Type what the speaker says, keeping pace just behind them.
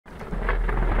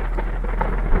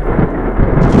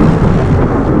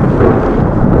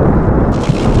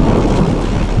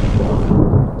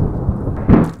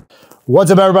What's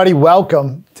up, everybody?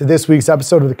 Welcome to this week's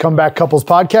episode of the Comeback Couples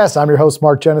Podcast. I'm your host,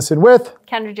 Mark Jennison, with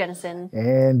Kendra Jennison.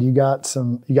 And you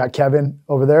got Kevin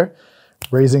over there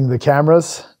raising the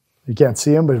cameras. You can't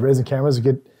see him, but he's raising cameras.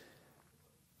 You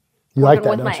like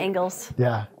that, with don't my you? angles.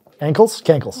 Yeah. Ankles?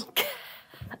 Cankles.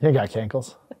 You ain't got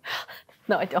cankles.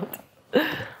 No, I don't.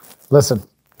 Listen.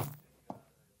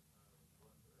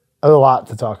 I have a lot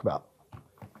to talk about.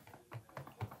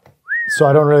 So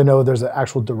I don't really know if there's an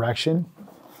actual direction.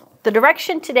 The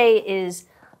direction today is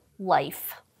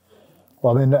life.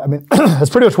 Well, I mean, that's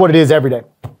pretty much what it is every day.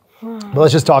 But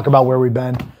let's just talk about where we've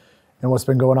been and what's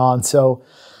been going on. So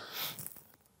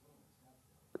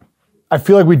I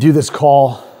feel like we do this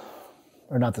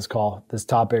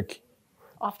topic.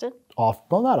 Often?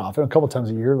 Well, not often, a couple times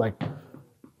a year, like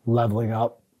leveling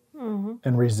up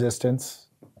and resistance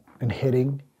and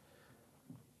hitting.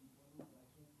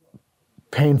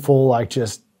 Painful, like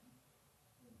just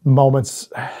moments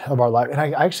of our life. And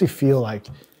I actually feel like,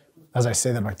 as I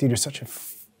say that, I'm like, dude, you're such a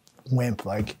wimp,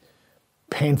 like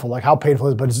painful, like how painful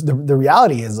it is. But the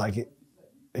reality is like it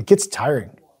gets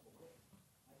tiring.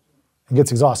 It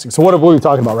gets exhausting. So what are we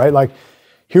talking about, right? Like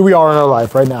here we are in our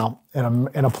life right now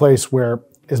in a place where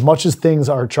as much as things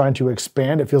are trying to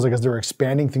expand, it feels like as they're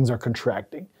expanding, things are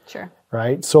contracting. Sure.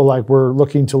 Right? So like we're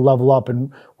looking to level up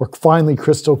and we're finally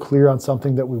crystal clear on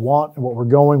something that we want and what we're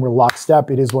going. We're lockstep.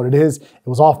 It is what it is. It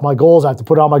was off my goals. I have to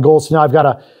put on my goals. So now I've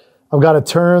got to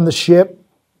turn the ship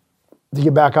to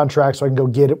get back on track so I can go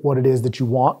get it what it is that you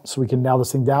want. So we can nail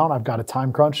this thing down. I've got a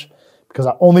time crunch because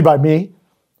only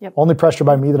pressure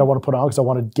by me that I want to put on because I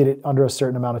want to get it under a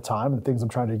certain amount of time and things I'm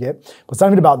trying to get. But it's not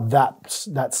even about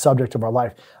that subject of our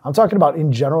life. I'm talking about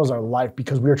in general as our life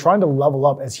because we are trying to level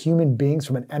up as human beings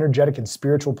from an energetic and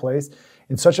spiritual place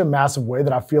in such a massive way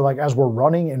that I feel like as we're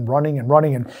running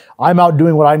and I'm out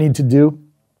doing what I need to do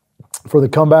for the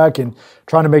comeback and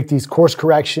trying to make these course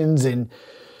corrections and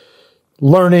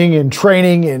learning and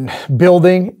training and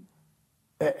building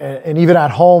and even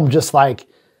at home, just like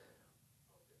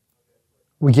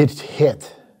we get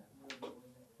hit.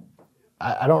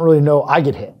 I don't really know. I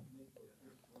get hit.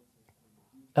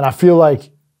 And I feel like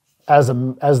as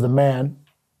the man,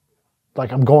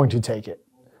 like I'm going to take it.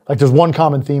 Like there's one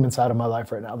common theme inside of my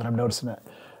life right now that I'm noticing it.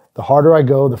 The harder I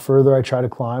go, the further I try to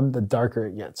climb, the darker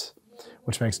it gets,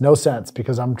 which makes no sense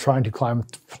because I'm trying to climb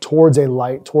towards a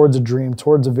light, towards a dream,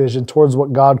 towards a vision, towards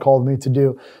what God called me to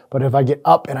do. But if I get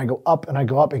up and I go up and I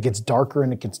go up, it gets darker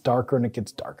and it gets darker and it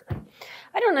gets darker.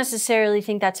 I don't necessarily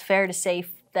think that's fair to say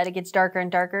that it gets darker and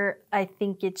darker. I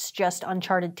think it's just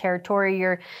uncharted territory.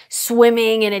 You're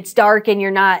swimming and it's dark and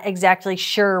you're not exactly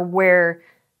sure where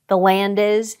the land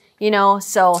is,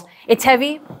 So it's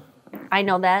heavy. I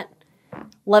know that.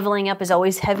 Leveling up is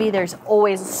always heavy. There's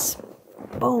always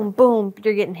boom, boom,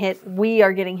 you're getting hit. We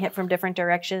are getting hit from different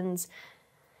directions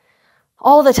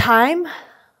all the time.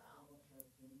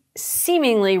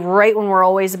 Seemingly right when we're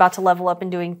always about to level up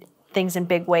and doing things in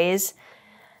big ways.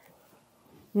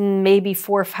 Maybe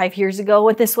 4 or 5 years ago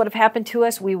when this would have happened to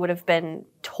us, we would have been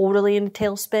totally in a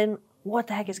tailspin. What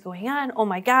the heck is going on? Oh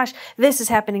my gosh, this is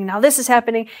happening now. This is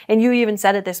happening. And you even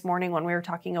said it this morning when we were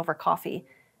talking over coffee.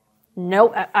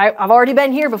 No, I've already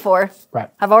been here before. Right.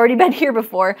 I've already been here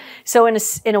before. So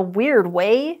in a weird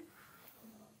way,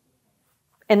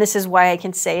 and this is why I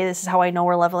can say this is how I know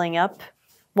we're leveling up.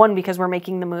 One, because we're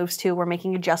making the moves. Two, we're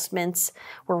making adjustments.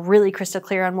 We're really crystal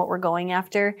clear on what we're going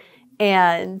after.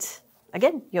 And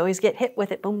again, you always get hit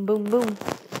with it. Boom, boom, boom.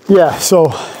 Yeah, so.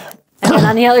 And then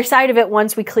on the other side of it,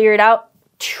 once we clear it out,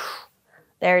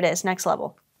 there it is, next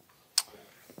level.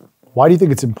 Why do you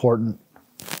think it's important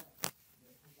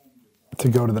to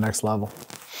go to the next level?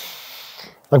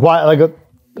 Like why,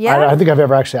 yeah. I don't think I've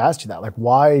ever actually asked you that. Like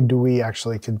why do we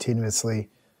actually continuously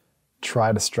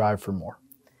try to strive for more?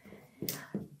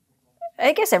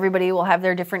 I guess everybody will have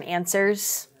their different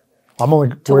answers. I'm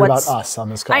only worried about us on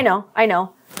this call. I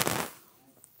know.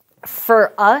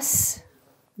 For us,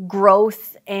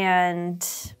 growth and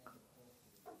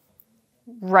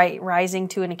rising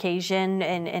to an occasion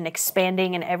and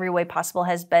expanding in every way possible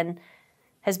has been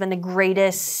the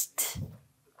greatest,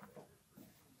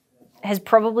 has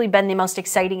probably been the most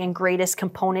exciting and greatest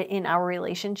component in our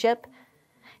relationship.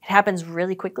 It happens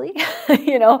really quickly.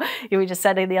 We just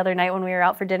said it the other night when we were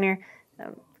out for dinner,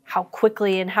 how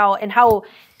quickly and how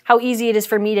easy it is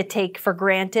for me to take for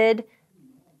granted,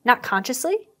 not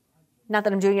consciously, not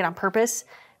that I'm doing it on purpose,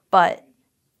 but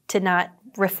to not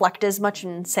reflect as much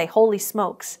and say, holy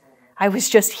smokes, I was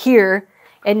just here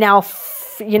and now,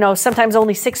 sometimes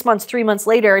only 6 months, 3 months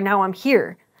later, and now I'm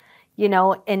here,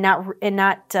 and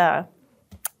not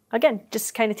again,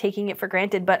 just kind of taking it for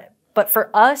granted. But for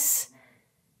us,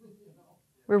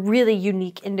 we're really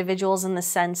unique individuals in the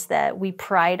sense that we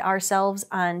pride ourselves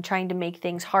on trying to make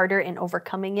things harder and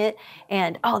overcoming it.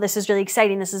 And, oh, this is really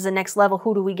exciting. This is the next level.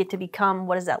 Who do we get to become?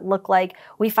 What does that look like?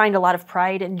 We find a lot of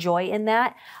pride and joy in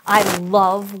that. I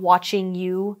love watching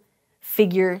you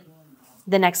figure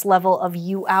the next level of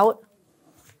you out.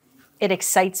 It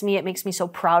excites me. It makes me so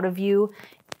proud of you.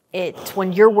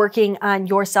 When you're working on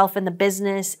yourself in the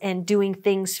business and doing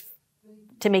things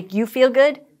to make you feel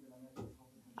good,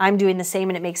 I'm doing the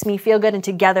same and it makes me feel good. And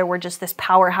together we're just this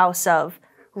powerhouse of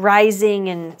rising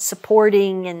and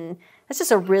supporting. And it's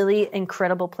just a really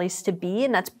incredible place to be.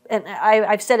 And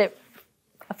I've said it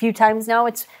a few times now.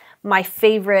 It's my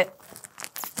favorite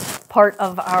part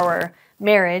of our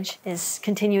marriage is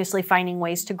continuously finding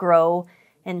ways to grow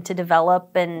and to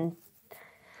develop. And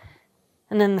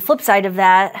then the flip side of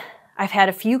that, I've had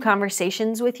a few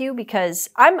conversations with you because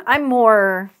I'm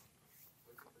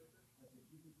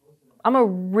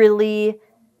really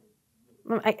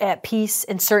at peace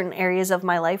in certain areas of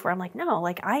my life where I'm like, no,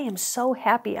 like I am so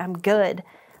happy. I'm good.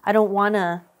 I don't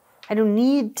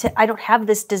have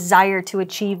this desire to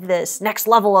achieve this next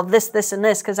level of this, and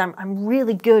this, because I'm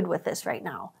really good with this right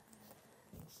now.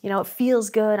 You know, it feels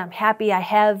good. I'm happy. I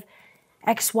have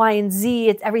X, Y, and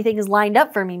Z. Everything is lined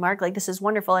up for me, Mark. Like, this is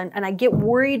wonderful. And I get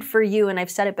worried for you, and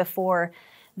I've said it before,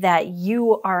 that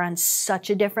you are on such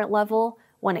a different level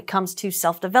when it comes to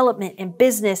self-development and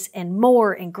business and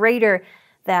more and greater,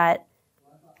 that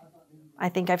I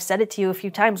think I've said it to you a few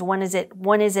times. When is it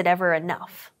ever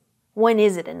enough? When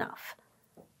is it enough?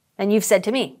 And you've said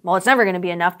to me, well, it's never going to be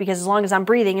enough because as long as I'm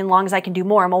breathing and as long as I can do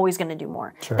more, I'm always going to do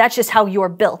more. Sure. That's just how you're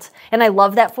built. And I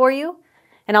love that for you.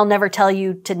 And I'll never tell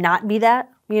you to not be that.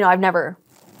 You know, I've never,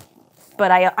 but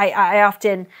I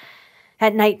often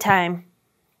at nighttime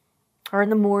or in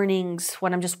the mornings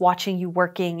when I'm just watching you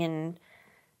working and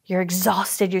you're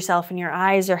exhausted yourself and your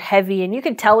eyes are heavy. And you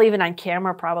can tell even on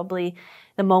camera probably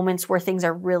the moments where things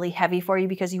are really heavy for you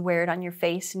because you wear it on your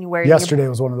face and you wear it. Yesterday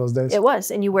was one of those days. It was.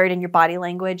 And you wear it in your body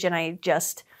language. And I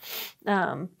just,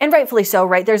 and rightfully so,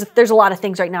 right? There's a lot of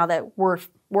things right now that we're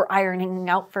ironing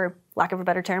out, for lack of a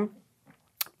better term.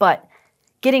 But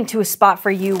getting to a spot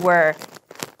for you where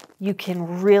you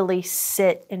can really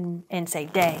sit and say,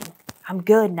 dang, I'm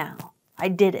good now. I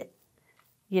did it.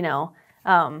 You know,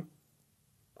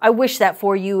 I wish that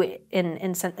for you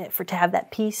to have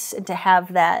that peace and to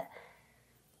have that.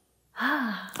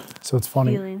 So it's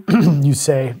funny. You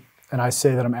say, and I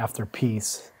say that I'm after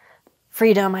peace.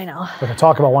 Freedom, I know. Like I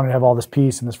talk about wanting to have all this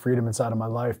peace and this freedom inside of my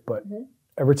life, but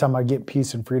every time I get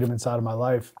peace and freedom inside of my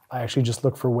life, I actually just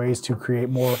look for ways to create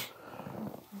more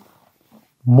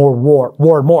war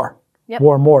and more. Yep.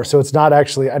 War and more. So it's not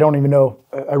actually, I don't even know,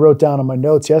 I wrote down on my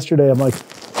notes yesterday, I'm like,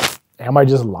 am I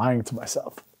just lying to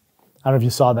myself? I don't know if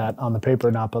you saw that on the paper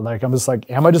or not, but like, I'm just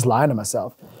like, am I just lying to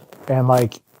myself? And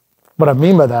like, what I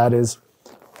mean by that is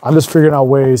I'm just figuring out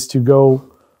ways to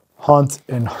go hunt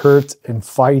and hurt and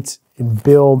fight and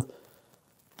build.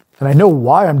 And I know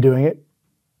why I'm doing it,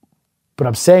 but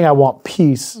I'm saying I want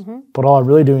peace, but all I'm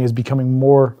really doing is becoming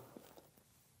more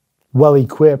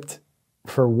well-equipped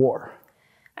for war.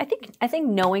 I think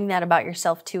knowing that about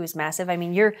yourself too is massive. I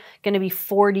mean, you're going to be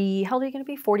 40, how old are you going to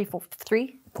be?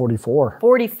 43? 44.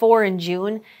 44 in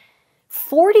June.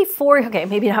 44, okay,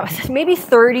 maybe not, maybe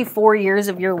 34 years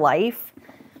of your life,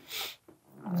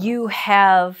 you've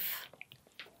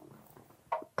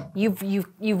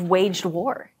waged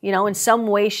war, you know, in some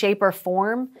way, shape, or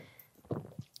form,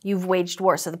 you've waged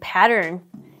war. So the pattern,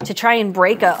 to try and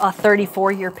break a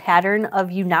 34-year pattern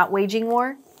of you not waging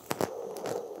war,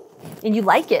 and you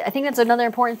like it. I think that's another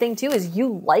important thing too, is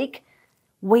you like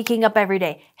waking up every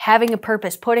day, having a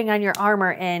purpose, putting on your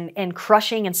armor and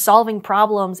crushing and solving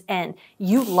problems. And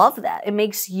you love that. It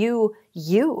makes you,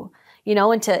 you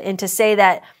know, and to say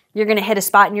that you're going to hit a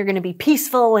spot and you're going to be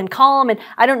peaceful and calm. And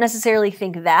I don't necessarily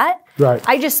think that. Right.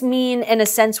 I just mean in a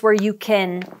sense where you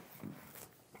can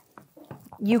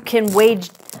wage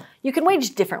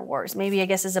different wars. Maybe, I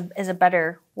guess, is a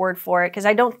better word for it. Because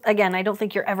I don't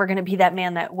think you're ever going to be that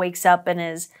man that wakes up and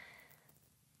is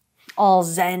all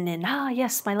zen and,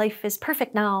 yes, my life is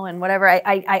perfect now and whatever.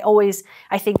 I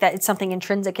think that it's something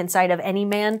intrinsic inside of any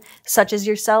man, such as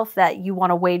yourself, that you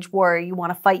want to wage war, you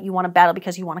want to fight, you want to battle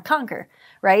because you want to conquer,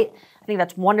 right? I think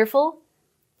that's wonderful.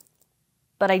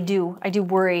 But I do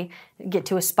worry, get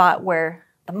to a spot where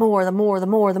the more, the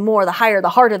higher, the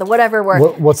harder, the whatever.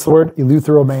 What's the word?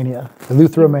 Eleutheromania.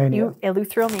 Eleutheromania.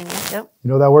 Eleutheromania, yep. You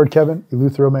know that word, Kevin?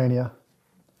 Eleutheromania.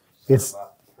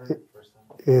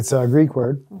 It's a Greek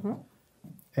word,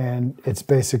 and it's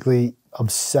basically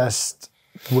obsessed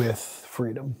with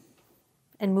freedom.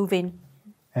 And moving.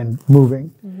 and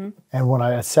moving. And when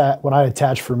I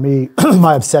attach for me,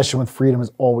 my obsession with freedom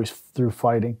is always through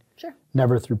fighting,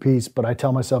 never through peace. But I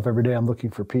tell myself every day I'm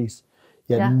looking for peace.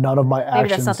 Yet none of my actions, maybe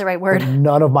that's not the right word.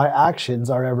 None of my actions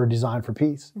are ever designed for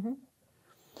peace.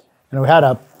 And we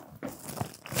had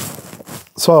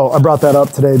so I brought that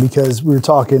up today because we were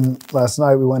talking last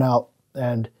night. We went out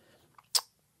and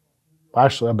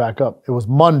actually I'll back up. It was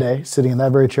Monday, sitting in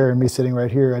that very chair and me sitting right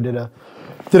here. I did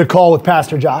a call with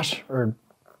Pastor Josh, or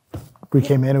we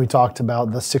came in and we talked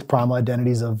about the 6 primal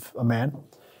identities of a man.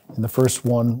 And the first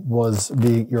one was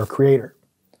you're a creator.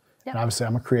 And obviously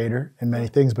I'm a creator in many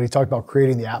things, but he talked about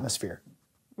creating the atmosphere,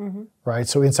 right?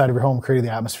 So inside of your home, creating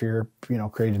the atmosphere,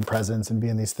 creating presence and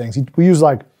being these things. We use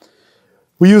like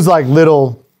not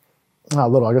little,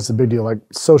 I guess it's a big deal, like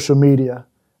social media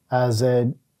as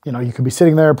you could be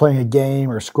sitting there playing a game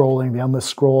or scrolling, the endless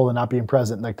scroll and not being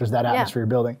present. Like there's that atmosphere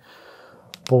building.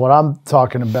 But what I'm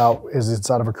talking about is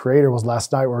inside of a creator was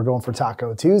last night we were going for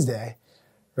Taco Tuesday,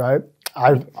 right?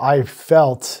 I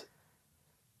felt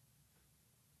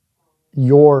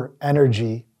your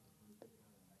energy,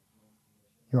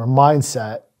 your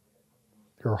mindset,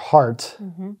 your heart,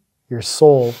 your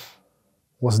soul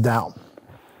was down.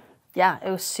 Yeah,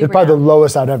 it was super It's probably the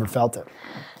lowest I'd ever felt it.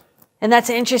 And that's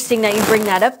interesting that you bring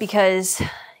that up because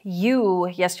you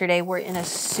yesterday were in a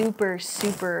super,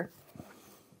 super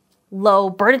low,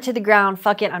 burn it to the ground,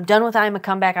 fuck it, I'm done with I'm a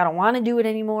comeback, I don't want to do it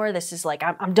anymore. This is like,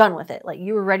 I'm done with it. Like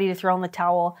you were ready to throw in the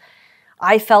towel.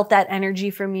 I felt that energy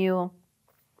from you.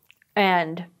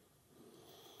 And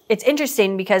it's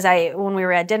interesting because when we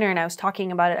were at dinner and I was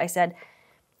talking about it, I said,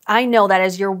 I know that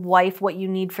as your wife, what you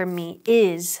need from me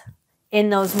is in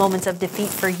those moments of defeat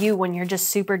for you when you're just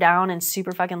super down and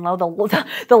super fucking low.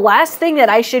 The last thing that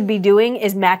I should be doing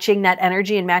is matching that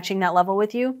energy and matching that level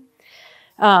with you.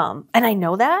 And I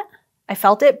know that. I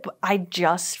felt it, but I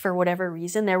just, for whatever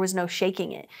reason, there was no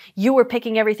shaking it. You were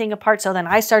picking everything apart, so then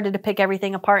I started to pick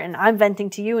everything apart, and I'm venting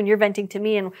to you, and you're venting to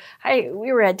me, and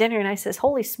we were at dinner, and I says,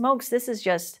 holy smokes, this is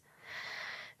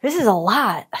a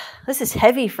lot. This is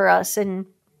heavy for us, and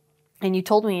you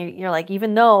told me, you're like,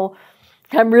 even though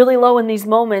I'm really low in these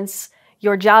moments,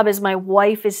 your job as my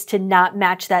wife is to not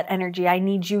match that energy. I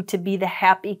need you to be the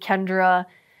happy, Kendra,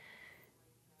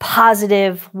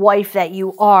 positive wife that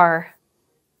you are.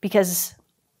 Because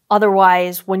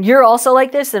otherwise, when you're also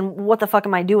like this, then what the fuck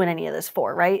am I doing any of this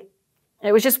for, right?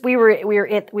 It was just we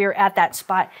were at that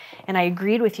spot, and I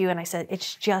agreed with you, and I said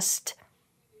it's just,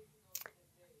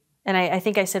 and I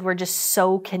think I said we're just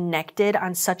so connected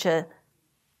on such a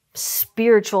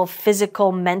spiritual,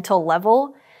 physical, mental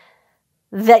level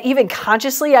that even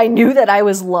consciously I knew that I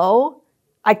was low.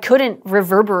 I couldn't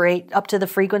reverberate up to the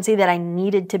frequency that I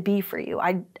needed to be for you.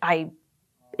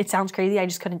 It sounds crazy. I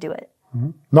just couldn't do it.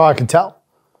 No, I can tell.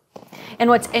 And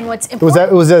what's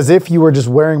important? It was as if you were just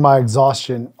wearing my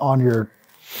exhaustion on your,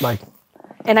 like.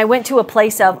 And I went to a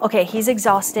place of, okay, he's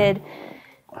exhausted.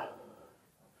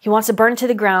 He wants to burn to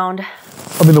the ground.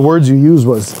 I mean, the words you used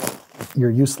was,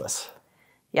 you're useless.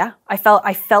 Yeah, I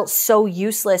felt so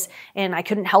useless, and I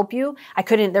couldn't help you.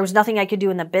 There was nothing I could do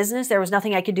in the business. There was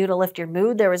nothing I could do to lift your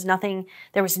mood. There was nothing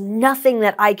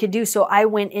that I could do. So I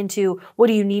went into, what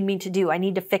do you need me to do? I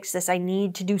need to fix this. I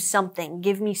need to do something.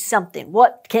 Give me something.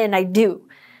 What can I do?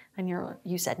 And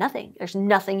you said nothing. There's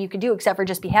nothing you could do except for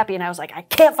just be happy. And I was like, I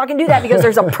can't fucking do that because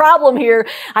there's a problem here.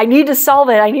 I need to solve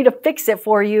it. I need to fix it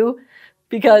for you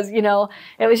because, it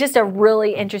was just a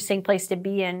really interesting place to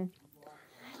be in.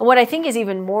 What I think is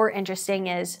even more interesting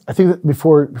is, I think that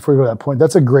before we go to that point,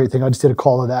 that's a great thing. I just did a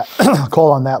call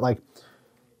on that. Like,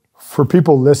 for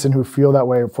people listen who feel that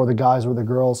way, for the guys or the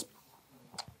girls,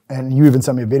 and you even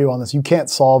sent me a video on this. You can't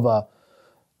solve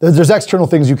there's external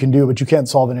things you can do, but you can't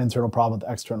solve an internal problem with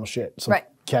external shit. So right.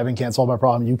 Kevin can't solve my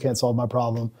problem. You can't solve my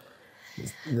problem.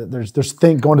 There's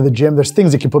going to the gym. There's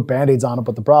things that can put Band-Aids on it,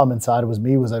 but the problem inside was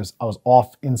me was I was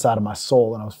off inside of my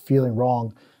soul, and I was feeling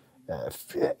wrong.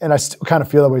 And I still kind of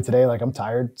feel that way today. Like I'm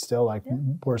tired still, like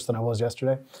worse than I was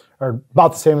yesterday, or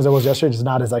about the same as I was yesterday, just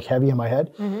not as like heavy in my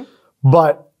head.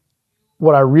 But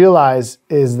what I realize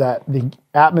is that the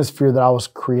atmosphere that I was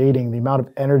creating, the amount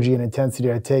of energy and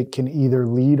intensity I take can either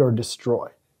lead or destroy.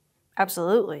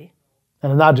 Absolutely.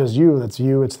 And it's not just you,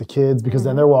 it's the kids, because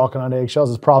then they're walking on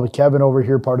eggshells. It's probably Kevin over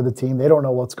here, part of the team. They don't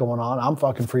know what's going on. I'm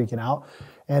fucking freaking out.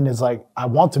 And it's like, I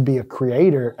want to be a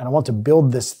creator and I want to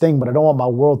build this thing, but I don't want my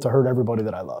world to hurt everybody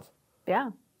that I love.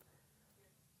 Yeah.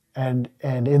 And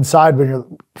inside,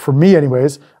 for me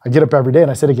anyways, I get up every day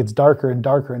and I said it gets darker and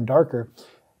darker and darker.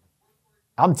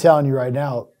 I'm telling you right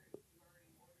now,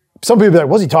 some people be like,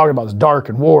 what's he talking about? It's dark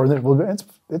and war. And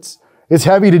it's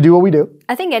heavy to do what we do.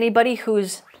 I think anybody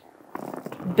who's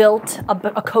built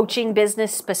a coaching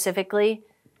business specifically,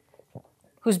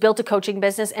 who's built a coaching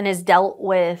business and has dealt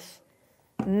with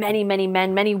many, many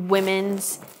men, many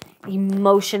women's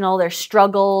emotional, their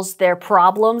struggles, their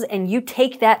problems, and you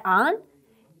take that on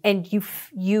and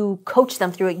you coach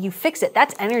them through it, you fix it.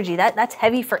 That's energy. That's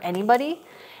heavy for anybody.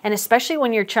 And especially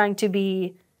when you're trying to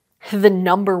be the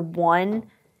number one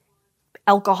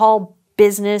alcohol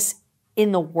business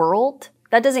in the world,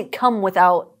 that doesn't come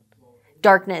without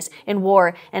darkness and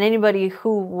war. And anybody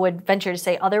who would venture to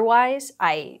say otherwise,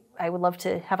 I would love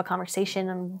to have a conversation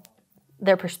on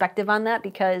their perspective on that,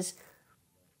 because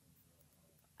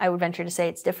I would venture to say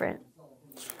it's different.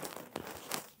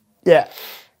 Yeah.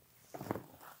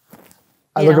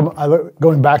 I look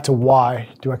going back to why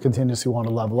do I continuously want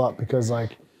to level up? Because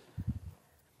like,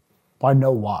 I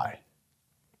know why.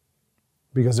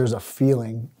 Because there's a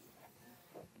feeling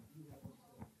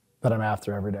that I'm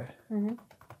after every day. Mm-hmm.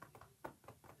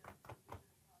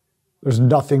 There's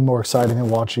nothing more exciting than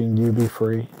watching you be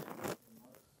free.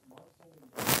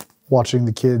 Watching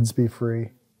the kids be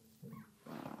free.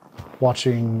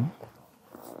 Watching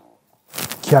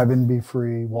Kevin be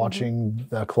free. Watching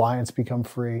the clients become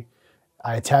free.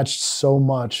 I attached so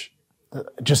much.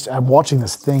 I'm watching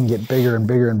this thing get bigger and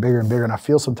bigger and bigger and bigger, and I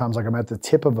feel sometimes like I'm at the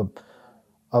tip of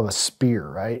a spear,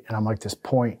 right? And I'm like this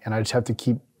point, and I just have to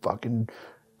keep fucking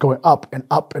going up and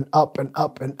up and up and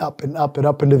up and up and up and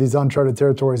up into these uncharted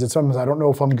territories. And sometimes I don't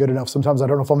know if I'm good enough. Sometimes I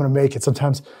don't know if I'm going to make it.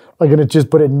 Sometimes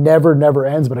but it never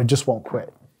ends, but I just won't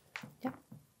quit. Yeah.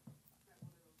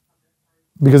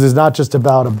 Because it's not just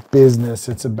about a business.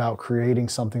 It's about creating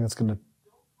something that's going to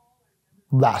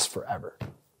last forever.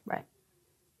 Right.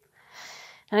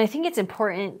 And I think it's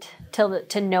important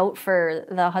to note for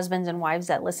the husbands and wives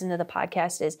that listen to the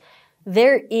podcast is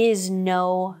there is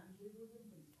no...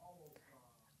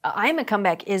 I Am a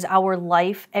Comeback is our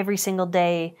life every single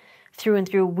day through and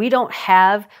through. We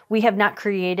have not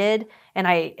created, and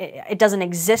it doesn't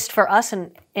exist for us.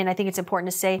 And I think it's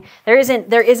important to say there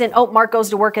isn't, oh, Mark goes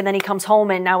to work and then he comes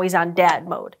home and now he's on dad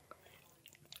mode.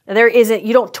 There isn't,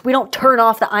 we don't turn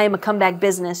off the I Am a Comeback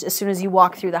business as soon as you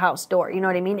walk through the house door. You know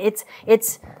what I mean?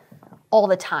 It's all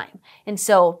the time. And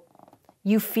so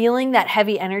you feeling that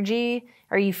heavy energy,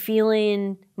 are you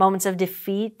feeling moments of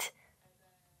defeat?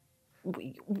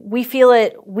 We feel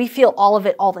it. We feel all of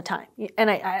it all the time. And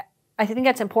I think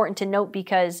that's important to note,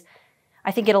 because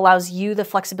I think it allows you the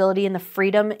flexibility and the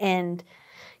freedom, and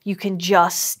you can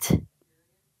just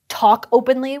talk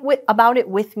openly about it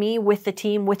with me, with the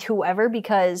team, with whoever,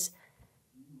 because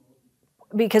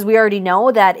we already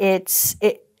know that it's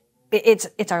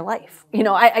our life. You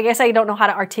know, I guess I don't know how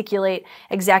to articulate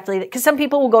exactly that, because some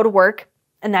people will go to work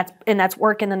and that's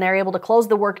work, and then they're able to close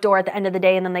the work door at the end of the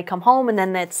day, and then they come home, and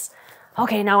then it's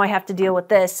okay, now I have to deal with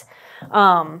this.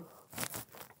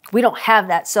 We don't have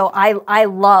that. So I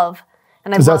love,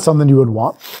 and Is that something you would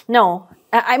want? No.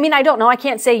 I mean, I don't know. I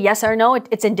can't say yes or no.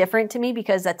 It's indifferent to me,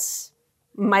 because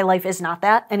my life is not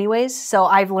that anyways. So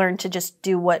I've learned to just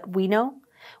do what we know,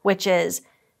 which is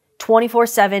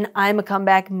 24/7, I'm a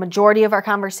comeback. Majority of our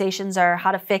conversations are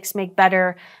how to fix, make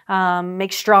better,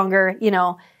 make stronger, you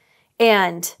know,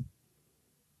 and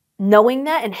knowing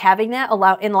that and having that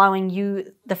allowing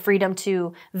you the freedom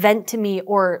to vent to me,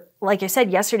 or like I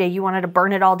said yesterday, you wanted to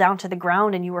burn it all down to the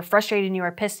ground and you were frustrated and you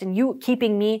were pissed, and you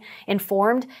keeping me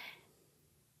informed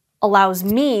allows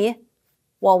me,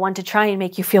 well, one, to try and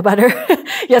make you feel better.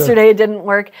 Yesterday it didn't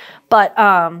work, but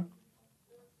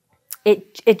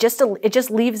it just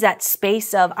leaves that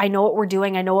space of, I know what we're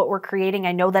doing, I know what we're creating,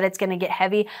 I know that it's going to get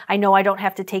heavy, I know I don't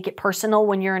have to take it personal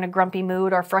when you're in a grumpy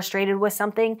mood or frustrated with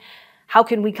something. How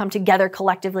can we come together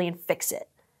collectively and fix it?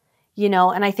 You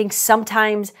know, and I think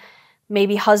sometimes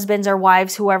maybe husbands or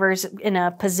wives, whoever's in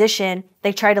a position,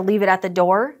 they try to leave it at the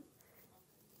door.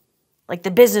 Like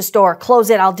the business door, close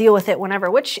it, I'll deal with it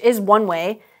whenever, which is one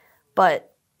way.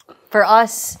 But for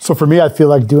us... So for me, I feel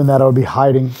like doing that, I would be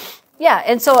hiding. Yeah,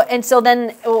 and so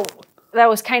then that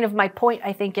was kind of my point,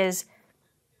 I think, is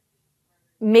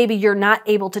maybe you're not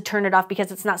able to turn it off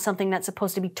because it's not something that's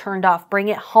supposed to be turned off. Bring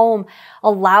it home.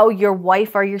 Allow your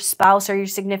wife or your spouse or your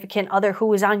significant other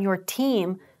who is on your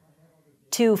team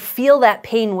to feel that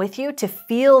pain with you, to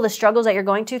feel the struggles that you're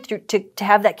going to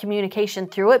have that communication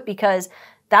through it, because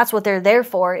that's what they're there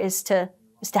for, is to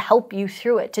help you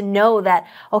through it, to know that,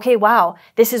 okay, wow,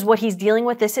 this is what he's dealing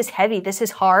with. This is heavy. This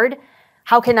is hard.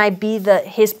 How can I be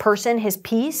his person, his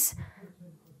peace,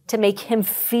 to make him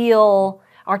feel,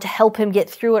 or to help him get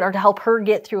through it, or to help her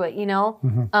get through it, you know?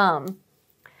 Mm-hmm.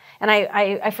 And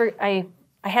I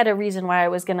had a reason why I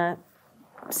was gonna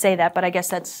say that, but I guess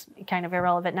that's kind of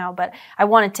irrelevant now. But I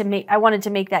wanted to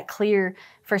make that clear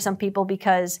for some people,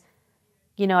 because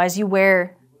you know, as you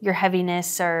wear your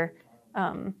heaviness, or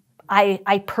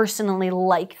I personally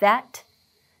like that.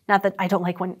 Not that I don't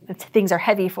like when things are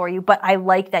heavy for you, but I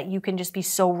like that you can just be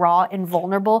so raw and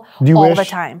vulnerable all the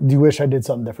time. Do you wish I did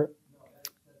something different?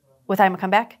 With I'm a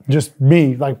Comeback? Just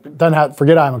me, like,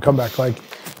 forget I'm a Comeback. Like,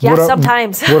 yeah,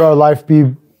 sometimes. Would our life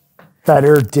be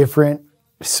better, different,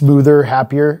 smoother,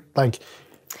 happier? Like,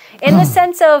 in the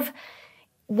sense of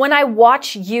when I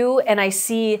watch you and I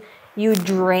see you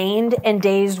drained and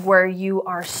days where you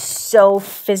are so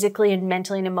physically and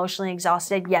mentally and emotionally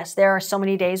exhausted. Yes, there are so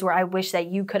many days where I wish that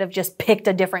you could have just picked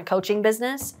a different coaching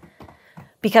business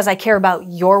because I care about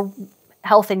your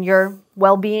health and your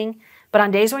well-being. But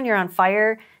on days when you're on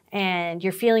fire and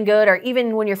you're feeling good, or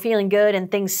even when you're feeling good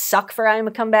and things suck for I'm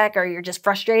a Comeback, or you're just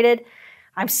frustrated,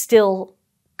 I still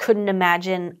couldn't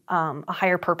imagine a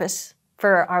higher purpose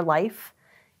for our life.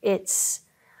 It's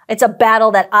a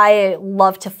battle that I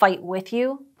love to fight with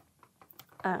you,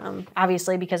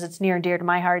 obviously, because it's near and dear to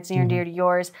my heart. It's near and dear to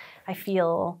yours. I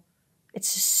feel it's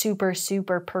super,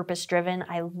 super purpose-driven.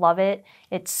 I love it.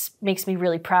 It makes me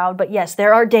really proud. But yes,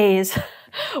 there are days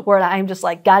where I'm just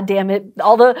like, God damn it.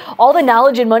 All the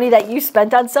knowledge and money that you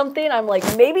spent on something, I'm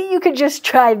like, maybe you could just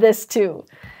try this too.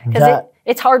 Because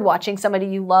it's hard watching somebody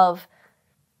you love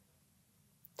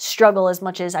struggle as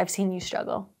much as I've seen you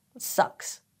struggle. It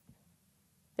sucks.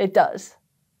 It does.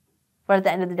 But at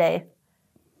the end of the day,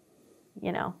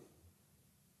 you know,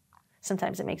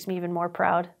 sometimes it makes me even more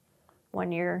proud when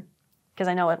because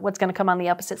I know what's going to come on the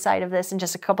opposite side of this in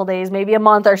just a couple days, maybe a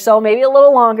month or so, maybe a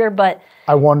little longer, but.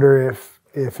 I wonder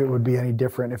if it would be any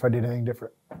different if I did anything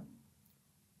different.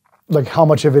 Like, how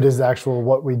much of it is actual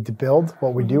what we build,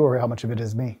 what we do, or how much of it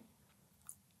is me?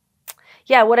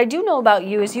 Yeah, what I do know about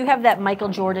you is you have that Michael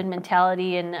Jordan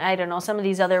mentality, and I don't know, some of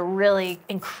these other really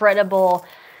incredible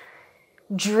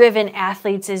driven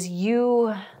athletes is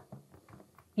you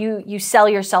sell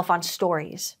yourself on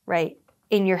stories, right?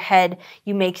 In your head,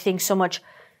 you make things so much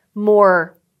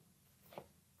more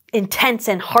intense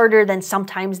and harder than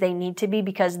sometimes they need to be,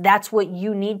 because that's what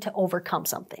you need to overcome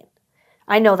something.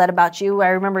 I know that about you. I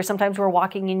remember sometimes we're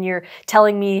walking and you're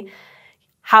telling me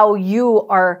how you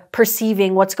are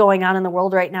perceiving what's going on in the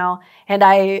world right now. And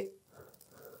I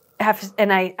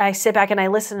sit back and I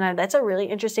listen, and that's a really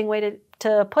interesting way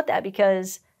to put that,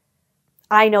 because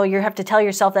I know you have to tell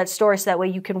yourself that story so that way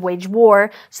you can wage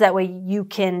war, so that way you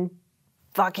can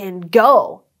fucking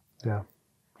go. Yeah.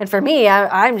 And for me,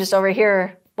 I'm just over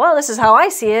here, well, this is how I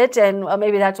see it, and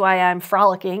maybe that's why I'm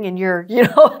frolicking and you're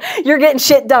getting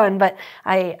shit done. But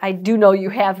I do know you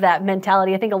have that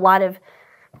mentality. I think a lot of,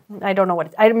 I don't know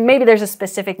maybe there's a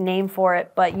specific name for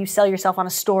it, but you sell yourself on a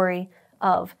story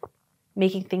of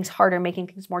making things harder, making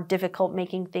things more difficult,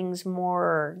 making things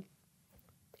more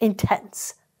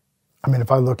intense. I mean,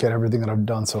 if I look at everything that I've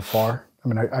done so far, I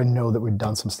mean, I know that we've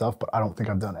done some stuff, but I don't think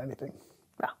I've done anything.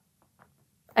 No.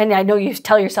 And I know you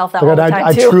tell yourself that all the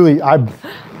time, too. I truly, I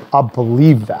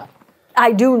believe that.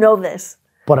 I do know this.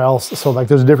 But so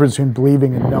there's a difference between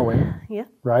believing and knowing. Yeah.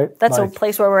 Right? That's a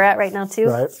place where we're at right now, too.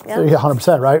 Right. Yeah,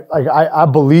 100%, right? Like, I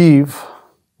believe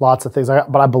lots of things,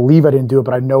 but I believe I didn't do it,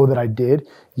 but I know that I did.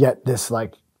 Yet this,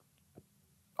 like,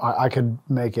 I could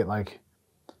make it, like,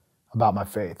 about my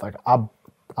faith. Like,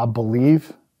 I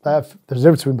believe that there's a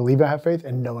difference between believing I have faith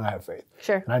and knowing I have faith.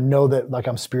 Sure. And I know that, like,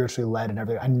 I'm spiritually led and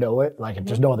everything. I know it. Like,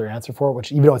 there's no other answer for it,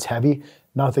 which even though it's heavy,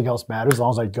 nothing else matters as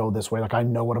long as I go this way. Like, I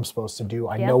know what I'm supposed to do.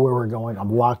 I know where we're going. I'm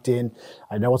locked in.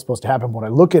 I know what's supposed to happen. When I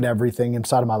look at everything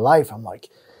inside of my life, I'm like,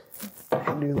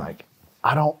 dude, like,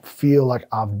 I don't feel like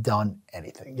I've done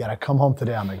anything. Yet I come home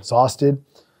today, I'm exhausted.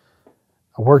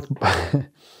 I worked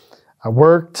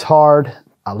hard.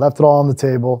 I left it all on the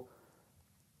table.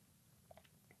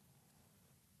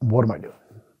 What am I doing?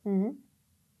 Mm-hmm.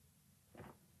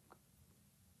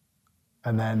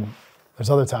 And then there's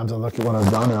other times I look at what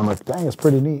I've done and I'm like, dang, it's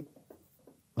pretty neat.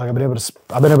 Like, I've been able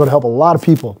to help a lot of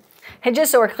people. And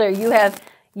just so we're clear,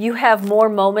 you have more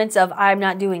moments of I'm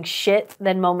not doing shit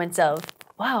than moments of,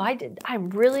 wow, I'm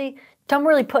really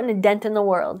putting a dent in the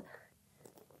world.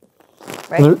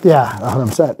 Right? Yeah,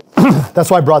 100%. That's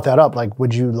why I brought that up. Like,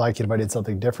 would you like it if I did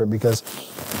something different? Because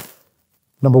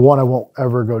number one, I won't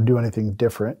ever go do anything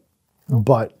different,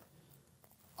 but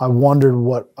I wondered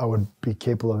what I would be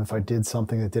capable of if I did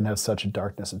something that didn't have such a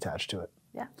darkness attached to it.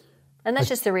 Yeah. And that's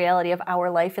just the reality of our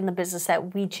life and the business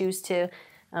that we choose to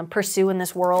pursue in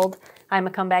this world. I'm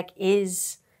a Comeback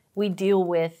we deal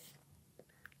with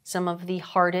some of the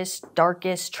hardest,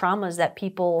 darkest traumas that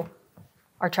people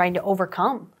are trying to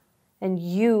overcome. And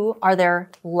you are their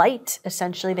light,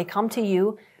 essentially. They come to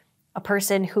you, a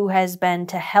person who has been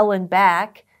to hell and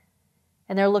back,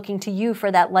 and they're looking to you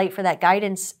for that light, for that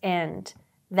guidance, and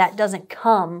that doesn't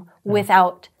come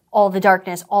without all the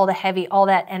darkness, all the heavy, all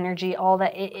that energy, all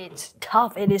that. It's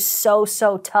tough. It is so,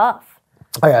 so tough.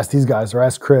 I ask these guys, or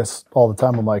ask Chris all the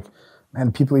time, I'm like, man,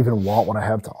 do people even want what I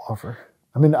have to offer?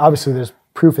 I mean, obviously there's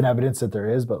proof and evidence that there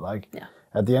is, but like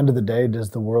at the end of the day,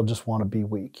 does the world just want to be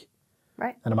weak?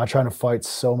 Right. And am I trying to fight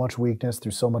so much weakness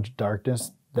through so much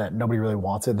darkness that nobody really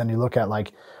wants it? Then you look at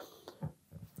like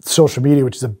social media,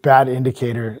 which is a bad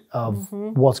indicator of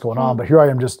what's going on. But here I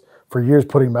am just for years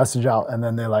putting message out, and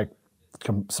then they like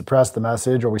suppress the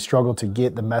message, or we struggle to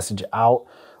get the message out,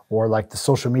 or like the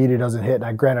social media doesn't hit.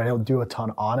 And granted, I don't do a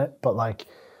ton on it, but like,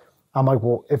 I'm like,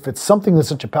 well, if it's something that's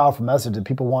such a powerful message that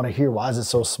people want to hear, why is it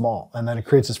so small? And then it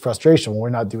creates this frustration. Well, we're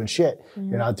not doing shit.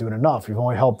 You're not doing enough. You've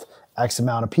only helped X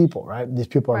amount of people, right? These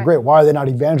people are great. Why are they not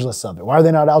evangelists of it? Why are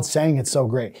they not out saying it's so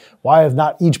great? Why have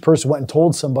not each person went and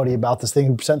told somebody about this thing,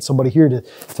 who sent somebody here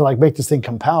to like make this thing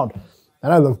compound?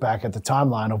 And I look back at the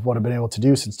timeline of what I've been able to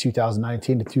do since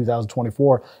 2019 to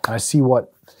 2024, and I see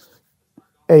what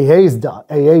AA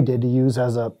did to use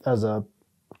as a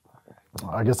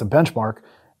I guess a benchmark,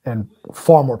 and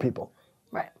far more people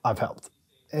I've helped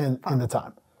in the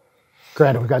time.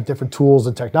 Granted, we've got different tools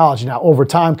and technology now over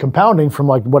time, compounding from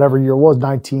like whatever year it was,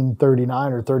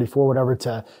 1939 or 34, whatever,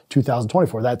 to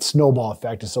 2024. That snowball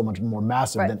effect is so much more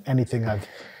massive than anything I've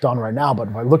done right now. But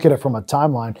if I look at it from a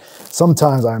timeline,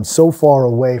 sometimes I'm so far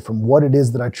away from what it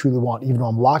is that I truly want, even though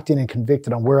I'm locked in and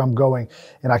convicted on where I'm going,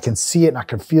 and I can see it, and I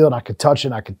can feel it, and I can touch it,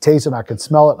 and I can taste it, and I can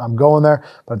smell it, and I'm going there.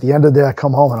 But at the end of the day, I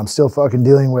come home and I'm still fucking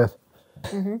dealing with,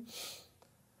 and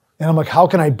I'm like, how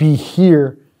can I be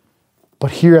here? But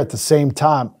here at the same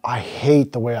time, I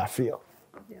hate the way I feel.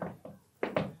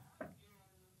 And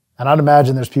I'd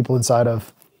imagine there's people inside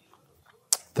of,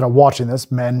 that are watching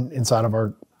this, men inside of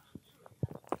our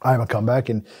I Am a Comeback,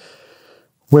 and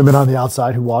women on the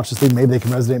outside who watch this thing. Maybe they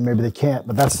can resonate, maybe they can't,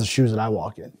 but that's the shoes that I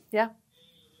walk in. Yeah.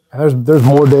 And there's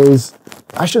more days,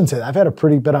 I shouldn't say that. I've had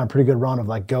been on a pretty good run of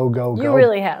like go. You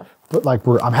really have. But like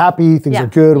I'm happy, things are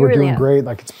good, we're doing great.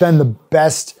 Like it's been the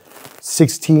best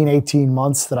 16, 18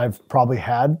 months that I've probably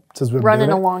had since we've been running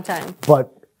a long time.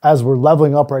 But as we're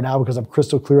leveling up right now, because I'm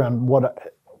crystal clear on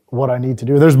what I need to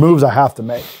do, there's moves I have to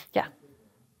make. Yeah.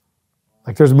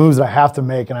 Like there's moves that I have to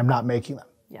make, and I'm not making them.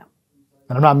 Yeah.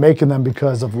 And I'm not making them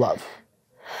because of love.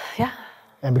 Yeah.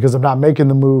 And because I'm not making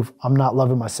the move, I'm not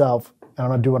loving myself, and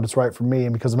I'm not doing what's right for me.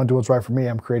 And because I'm not doing what's right for me,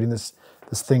 I'm creating this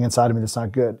thing inside of me that's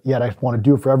not good. Yet I want to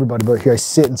do it for everybody, but here I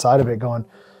sit inside of it going,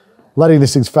 letting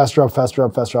these things fester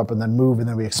up, and then move, and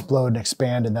then we explode and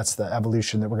expand, and that's the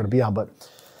evolution that we're going to be on. But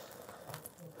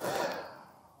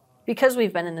because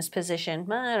we've been in this position,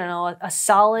 I don't know, a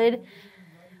solid,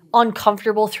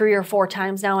 uncomfortable 3 or 4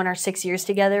 times now in our 6 years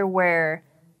together, where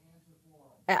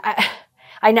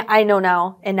I know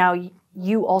now, and now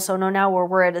you also know now, where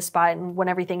we're at a spot, and when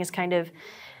everything is kind of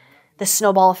the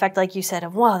snowball effect, like you said,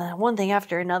 of one thing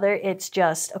after another, it's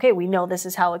just, okay, we know this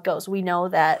is how it goes. We know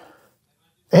that.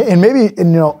 And maybe, you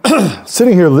know,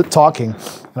 sitting here talking,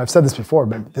 and I've said this before,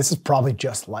 but this is probably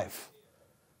just life.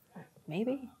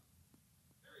 Maybe.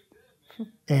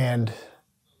 And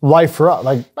life for us.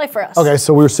 Life for us. Okay,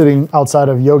 so we were sitting outside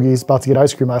of Yogi's about to get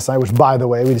ice cream last night, which, by the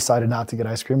way, we decided not to get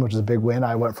ice cream, which is a big win.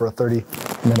 I went for a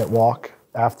 30-minute walk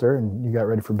after, and you got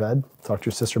ready for bed. Talked to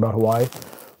your sister about Hawaii.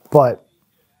 But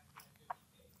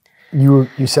you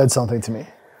said something to me.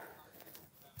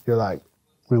 You're like,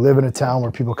 we live in a town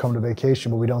where people come to vacation,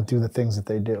 but we don't do the things that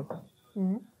they do.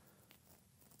 Mm-hmm.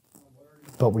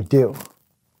 But we do.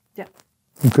 Yeah.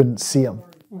 You couldn't see them.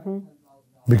 Mm-hmm.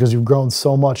 Because you've grown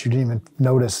so much, you didn't even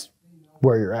notice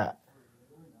where you're at.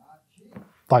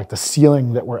 Like the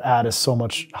ceiling that we're at is so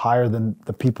much higher than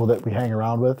the people that we hang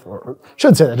around with. Or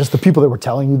shouldn't say that, just the people that were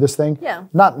telling you this thing. Yeah.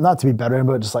 Not to be better,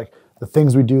 but just like the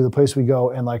things we do, the place we go,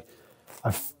 and like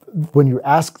when you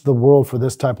ask the world for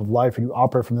this type of life and you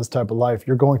operate from this type of life,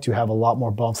 you're going to have a lot more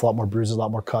bumps, a lot more bruises, a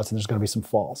lot more cuts, and there's going to be some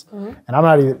falls. Mm-hmm. And I'm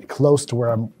not even close to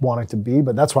where I'm wanting to be,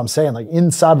 but that's what I'm saying. Like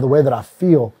inside of the way that I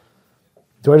feel,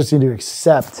 do I just need to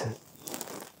accept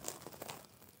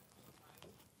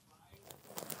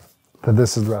that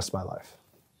this is the rest of my life?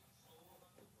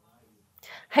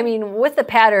 I mean, with the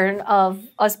pattern of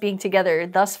us being together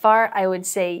thus far, I would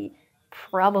say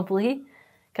probably.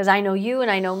 Because I know you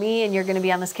and I know me, and you're going to be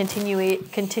on this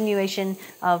continuation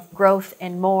of growth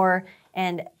and more,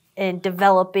 and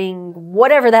developing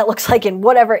whatever that looks like in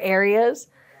whatever areas.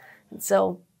 And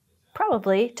so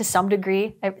probably to some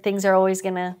degree, things are always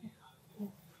going to,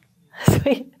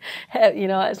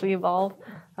 as we evolve.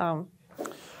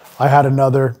 I had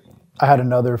another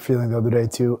feeling the other day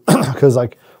too, because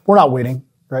like we're not winning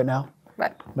right now.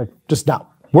 Right. Like just not.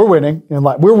 We're winning, and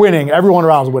like we're winning. Everyone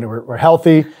around is winning. We're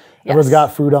healthy. Everyone's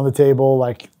got food on the table.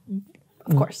 Like,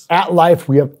 of course. At life,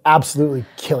 we are absolutely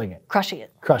killing it. Crushing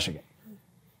it. Crushing it.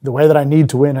 The way that I need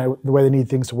to win, the way they need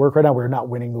things to work right now, we're not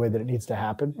winning the way that it needs to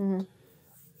happen. Mm-hmm.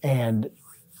 And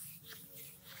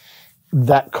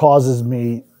that causes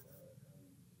me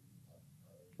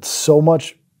so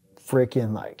much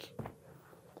freaking like,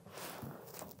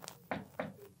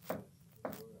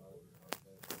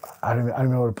 I don't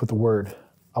even know how to put the word.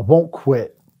 I won't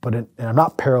quit, and I'm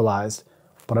not paralyzed,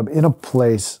 but I'm in a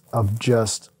place of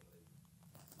just,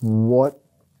 what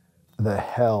the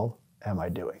hell am I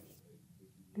doing?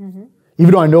 Mm-hmm.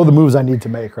 Even though I know the moves I need to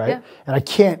make, right? Yeah. And I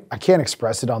can't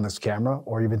express it on this camera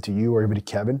or even to you or even to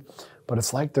Kevin, but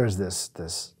it's like there's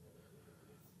this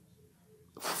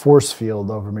force field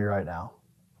over me right now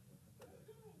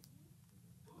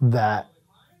that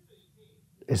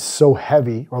is so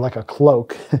heavy, or like a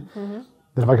cloak, mm-hmm.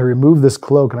 that if I could remove this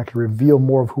cloak and I could reveal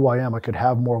more of who I am, I could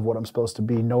have more of what I'm supposed to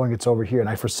be, knowing it's over here. And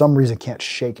I, for some reason, can't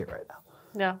shake it right now.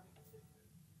 Yeah.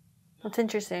 That's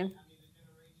interesting.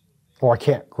 Or I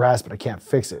can't grasp it, I can't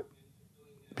fix it,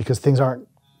 because things aren't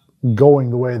going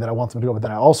the way that I want them to go. But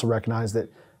then I also recognize that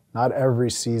not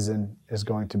every season is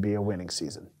going to be a winning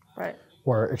season. Right.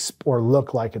 Or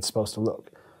look like it's supposed to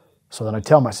look. So then I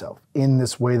tell myself, in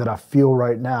this way that I feel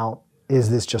right now, is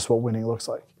this just what winning looks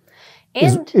like?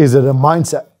 And is it a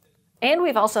mindset? And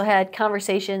we've also had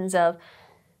conversations of,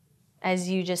 as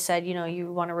you just said,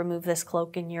 you want to remove this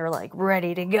cloak and you're like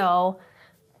ready to go.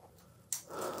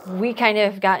 We kind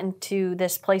of gotten to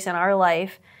this place in our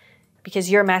life because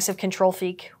you're a massive control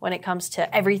freak when it comes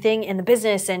to everything in the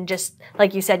business, and just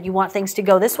like you said, you want things to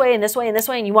go this way and this way and this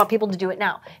way, and you want people to do it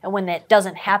now. And when that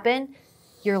doesn't happen,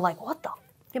 you're like, what the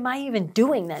f am I even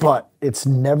doing then? But it's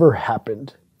never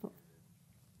happened.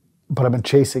 But I've been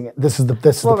chasing it. This is the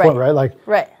point, right? Like,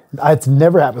 right. It's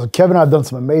never happened. So Kevin and I have done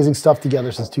some amazing stuff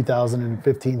together since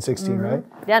 2015, 16, mm-hmm. right?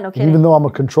 Yeah, no kidding. And even though I'm a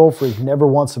control freak, never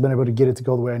once have been able to get it to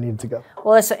go the way I need it to go.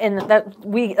 Well, that's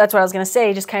what I was going to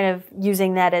say. Just kind of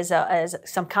using that as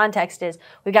some context is,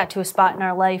 we got to a spot in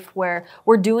our life where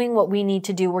we're doing what we need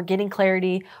to do. We're getting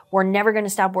clarity. We're never going to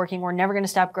stop working. We're never going to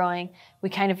stop growing. We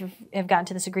kind of have gotten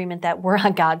to this agreement that we're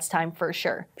on God's time for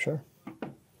sure. Sure.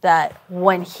 That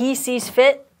when He sees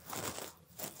fit,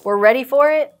 we're ready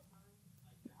for it,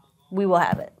 we will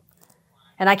have it.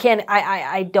 And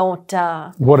I don't.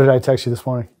 What did I text you this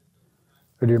morning?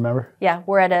 Or do you remember? Yeah,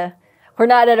 we're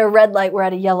not at a red light, we're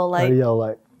at a yellow light. At a yellow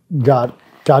light. God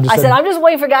just said, I'm just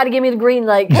waiting for God to give me the green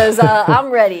light because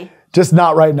I'm ready. Just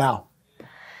not right now.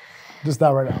 Just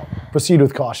not right now. Proceed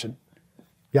with caution.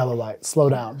 Yellow light. Slow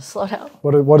down. Slow down.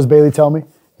 What does Bailey tell me?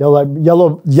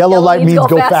 Yellow light means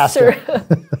go faster.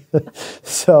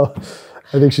 So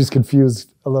I think she's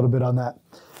confused a little bit on that.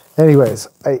 Anyways,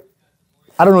 I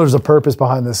don't know if there's a purpose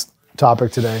behind this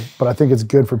topic today, but I think it's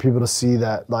good for people to see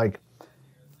that, like,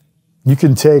 you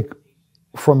can take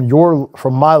from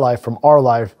my life, from our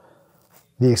life,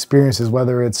 the experiences,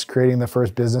 whether it's creating the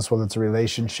first business, whether it's a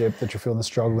relationship that you're feeling the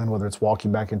struggle in, whether it's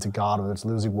walking back into God, whether it's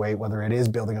losing weight, whether it is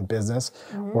building a business,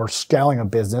 mm-hmm. or scaling a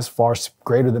business far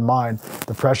greater than mine.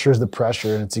 The pressure is the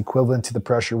pressure, and it's equivalent to the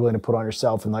pressure you're willing to put on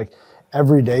yourself. And like,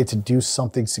 every day to do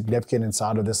something significant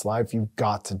inside of this life, you've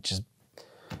got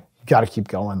to keep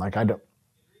going. Like, I'm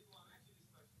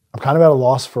kind of at a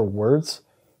loss for words,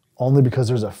 only because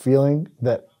there's a feeling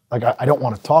that, like, I don't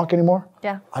want to talk anymore.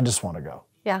 Yeah. I just want to go.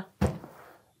 Yeah.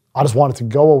 I just want it to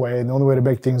go away, and the only way to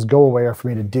make things go away are for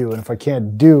me to do. And if I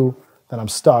can't do, then I'm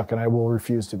stuck, and I will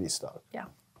refuse to be stuck. Yeah.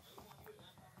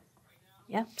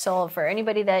 Yeah. So for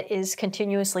anybody that is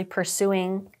continuously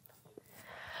pursuing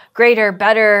greater,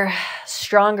 better,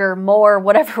 stronger, more,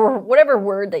 whatever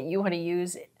word that you want to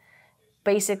use,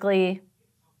 basically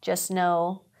just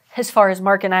know, as far as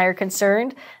Mark and I are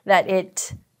concerned, that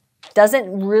it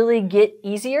doesn't really get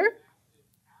easier.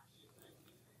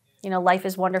 Life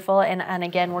is wonderful, and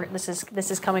again, this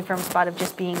is coming from a spot of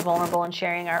just being vulnerable and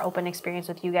sharing our open experience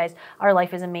with you guys. Our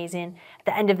life is amazing. At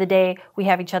the end of the day, we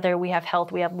have each other, we have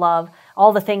health, we have love,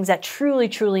 all the things that truly,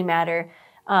 truly matter.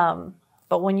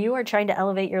 But when you are trying to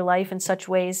elevate your life in such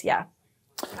ways, yeah.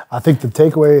 I think the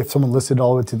takeaway, if someone listened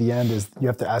all the way to the end, is you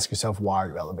have to ask yourself, why are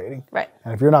you elevating? Right.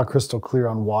 And if you're not crystal clear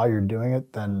on why you're doing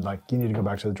it, then you need to go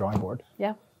back to the drawing board.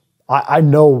 Yeah. I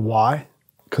know why,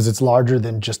 because it's larger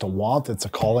than just a want. It's a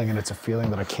calling, and it's a feeling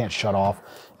that I can't shut off,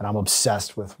 and I'm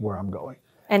obsessed with where I'm going.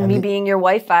 And me being your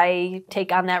wife, I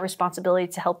take on that responsibility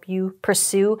to help you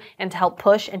pursue and to help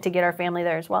push and to get our family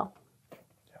there as well.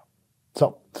 Yeah.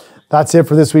 So that's it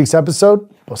for this week's episode.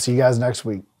 We'll see you guys next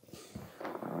week.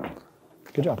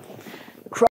 Good job.